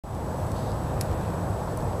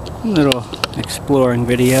Little exploring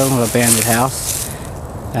video of an abandoned house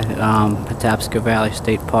at Patapsco Valley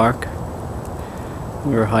State Park.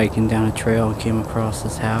 We were hiking down a trail and came across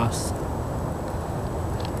this house.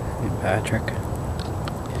 Hey Patrick.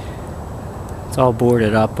 It's all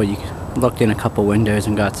boarded up, but you looked in a couple windows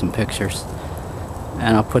and got some pictures.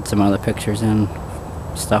 And I'll put some other pictures in,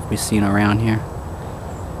 stuff we've seen around here.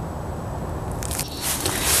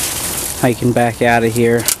 Hiking back out of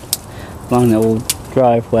here along the old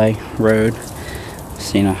driveway road.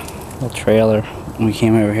 Seen a little trailer. We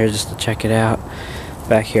came over here just to check it out.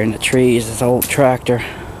 Back here in the trees, this old tractor.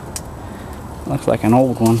 Looks like an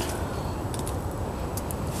old one.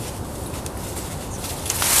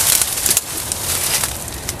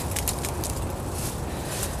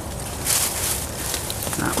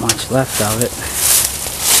 Not much left of it.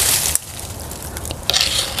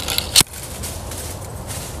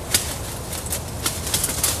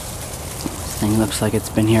 This thing looks like it's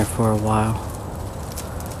been here for a while.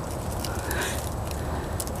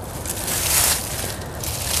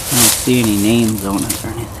 I don't see any names on it or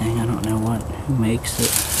anything. I don't know who makes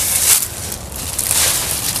it.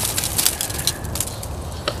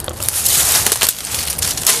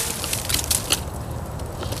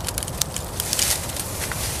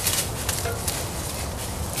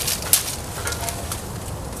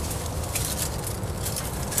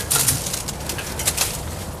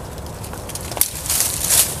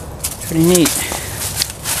 Pretty neat.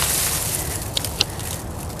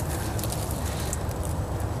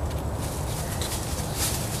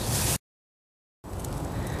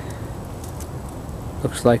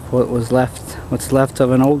 Looks like what's left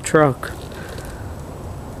of an old truck.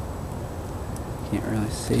 Can't really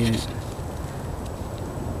see it.